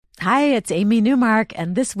Hi, it's Amy Newmark,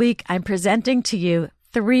 and this week I'm presenting to you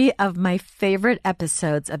 3 of my favorite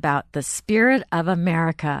episodes about The Spirit of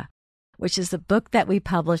America, which is a book that we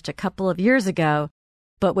published a couple of years ago,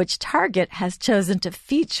 but which Target has chosen to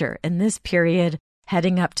feature in this period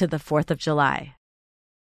heading up to the 4th of July.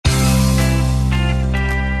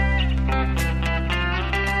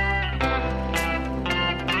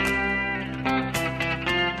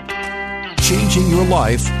 Changing your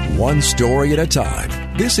life one story at a time.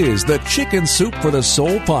 This is the Chicken Soup for the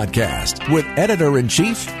Soul podcast with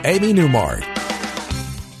Editor-in-Chief Amy Newmark.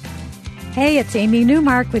 Hey, it's Amy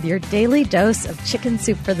Newmark with your daily dose of Chicken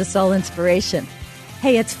Soup for the Soul inspiration.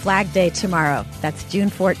 Hey, it's Flag Day tomorrow. That's June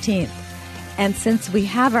 14th. And since we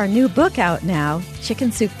have our new book out now,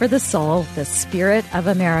 Chicken Soup for the Soul, The Spirit of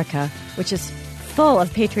America, which is full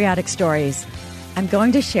of patriotic stories, I'm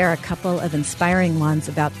going to share a couple of inspiring ones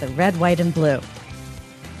about the red, white, and blue.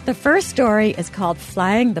 The first story is called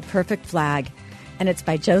Flying the Perfect Flag, and it's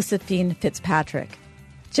by Josephine Fitzpatrick.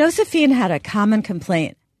 Josephine had a common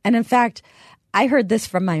complaint, and in fact, I heard this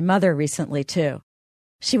from my mother recently, too.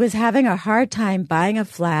 She was having a hard time buying a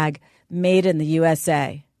flag made in the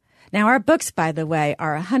USA. Now, our books, by the way,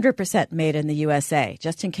 are 100% made in the USA,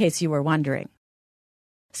 just in case you were wondering.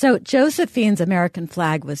 So Josephine's American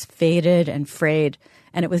flag was faded and frayed,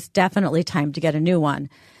 and it was definitely time to get a new one.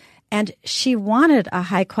 And she wanted a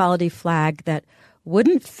high-quality flag that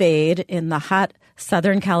wouldn't fade in the hot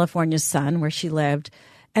Southern California sun where she lived,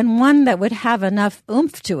 and one that would have enough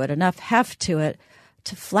oomph to it, enough heft to it,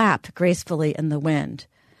 to flap gracefully in the wind.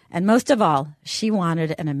 And most of all, she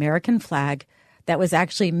wanted an American flag that was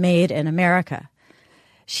actually made in America.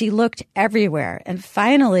 She looked everywhere, and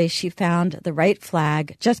finally she found the right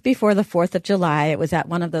flag just before the 4th of July. It was at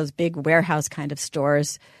one of those big warehouse kind of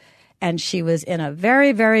stores, and she was in a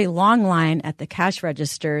very, very long line at the cash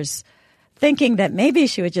registers, thinking that maybe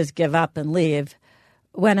she would just give up and leave,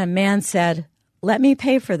 when a man said, "Let me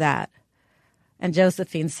pay for that." And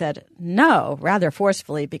Josephine said no, rather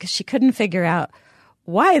forcefully, because she couldn't figure out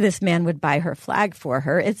why this man would buy her flag for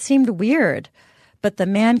her. It seemed weird. But the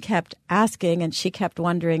man kept asking, and she kept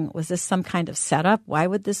wondering, was this some kind of setup? Why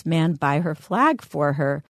would this man buy her flag for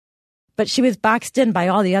her? But she was boxed in by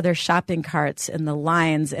all the other shopping carts in the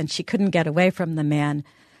lines, and she couldn't get away from the man.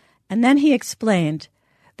 And then he explained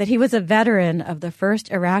that he was a veteran of the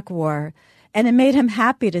first Iraq War, and it made him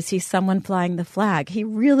happy to see someone flying the flag. He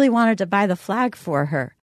really wanted to buy the flag for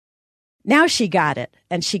her. Now she got it,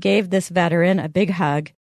 and she gave this veteran a big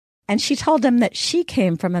hug. And she told him that she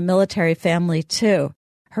came from a military family, too.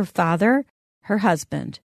 Her father, her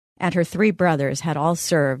husband, and her 3 brothers had all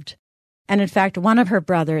served. And in fact, one of her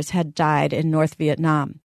brothers had died in North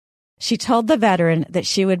Vietnam. She told the veteran that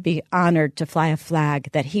she would be honored to fly a flag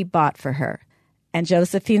that he bought for her. And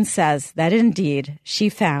Josephine says that indeed she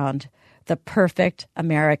found the perfect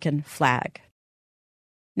American flag.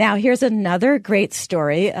 Now, here's another great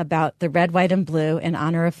story about the red, white, and blue in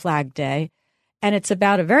honor of Flag Day. And it's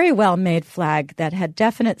about a very well-made flag that had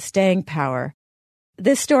definite staying power.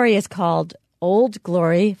 This story is called Old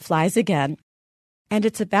Glory Flies Again, and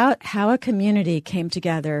it's about how a community came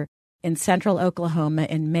together in central Oklahoma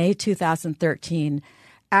in May 2013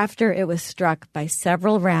 after it was struck by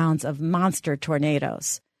several rounds of monster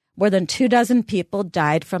tornadoes. More than 24 people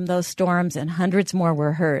died from those storms, and hundreds more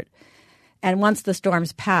were hurt. And once the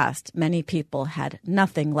storms passed, many people had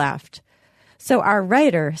nothing left. So our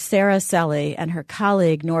writer, Sarah Selly, and her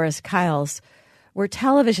colleague, Norris Kyles, were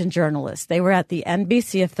television journalists. They were at the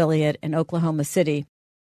NBC affiliate in Oklahoma City,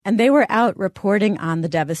 and they were out reporting on the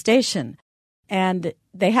devastation. And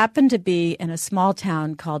they happened to be in a small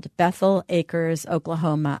town called Bethel Acres,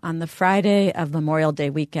 Oklahoma, on the Friday of Memorial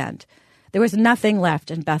Day weekend. There was nothing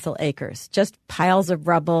left in Bethel Acres, just piles of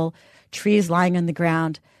rubble, trees lying on the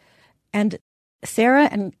ground. And Sarah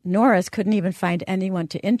and Norris couldn't even find anyone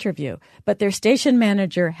to interview, but their station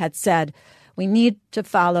manager had said, we need to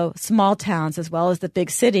follow small towns as well as the big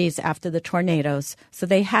cities after the tornadoes, so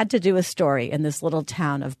they had to do a story in this little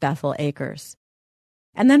town of Bethel Acres.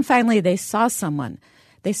 And then finally they saw someone.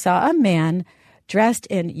 They saw a man dressed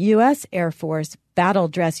in U.S. Air Force battle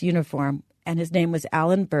dress uniform, and his name was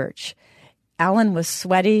Alan Birch. Alan was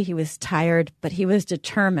sweaty, he was tired, but he was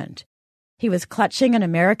determined. He was clutching an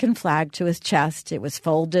American flag to his chest. It was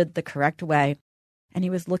folded the correct way, and he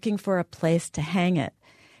was looking for a place to hang it.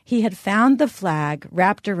 He had found the flag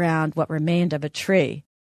wrapped around what remained of a tree,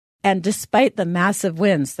 and despite the massive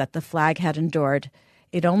winds that the flag had endured,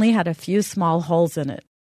 it only had a few small holes in it.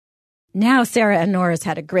 Now Sarah and Norris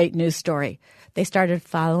had a great news story. They started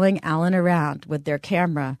following Alan around with their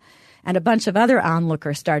camera, and a bunch of other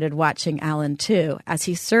onlookers started watching Alan too as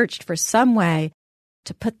he searched for some way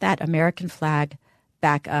to put that American flag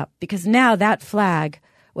back up, because now that flag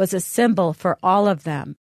was a symbol for all of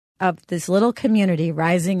them, of this little community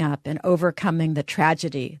rising up and overcoming the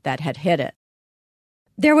tragedy that had hit it.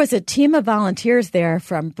 There was a team of volunteers there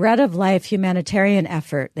from Bread of Life humanitarian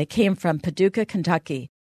effort. They came from Paducah, Kentucky,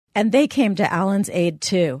 and they came to Alan's aid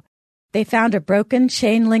too. They found a broken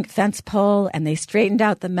chain-link fence pole, and they straightened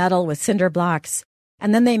out the metal with cinder blocks,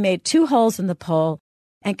 and then they made 2 holes in the pole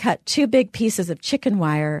and cut 2 big pieces of chicken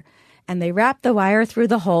wire, and they wrapped the wire through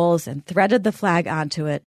the holes and threaded the flag onto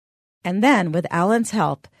it. And then, with Alan's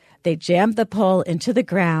help, they jammed the pole into the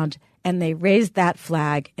ground, and they raised that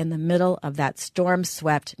flag in the middle of that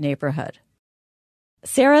storm-swept neighborhood.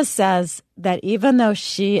 Sarah says that even though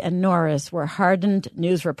she and Norris were hardened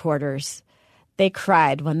news reporters, they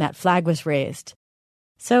cried when that flag was raised.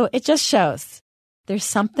 So it just shows there's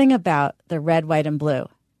something about the red, white, and blue.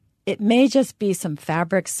 It may just be some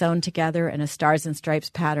fabric sewn together in a stars and stripes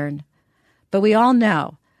pattern, but we all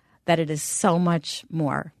know that it is so much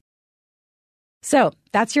more. So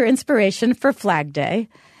that's your inspiration for Flag Day.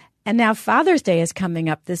 And now Father's Day is coming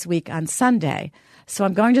up this week on Sunday. So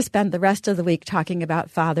I'm going to spend the rest of the week talking about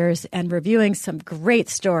fathers and reviewing some great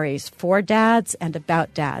stories for dads and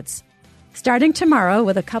about dads. Starting tomorrow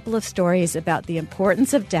with a couple of stories about the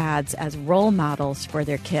importance of dads as role models for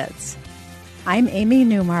their kids. I'm Amy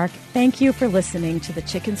Newmark. Thank you for listening to the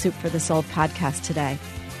Chicken Soup for the Soul podcast today.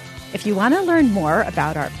 If you want to learn more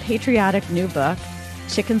about our patriotic new book,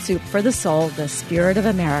 Chicken Soup for the Soul, The Spirit of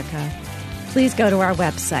America, please go to our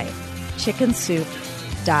website,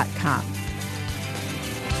 chickensoup.com.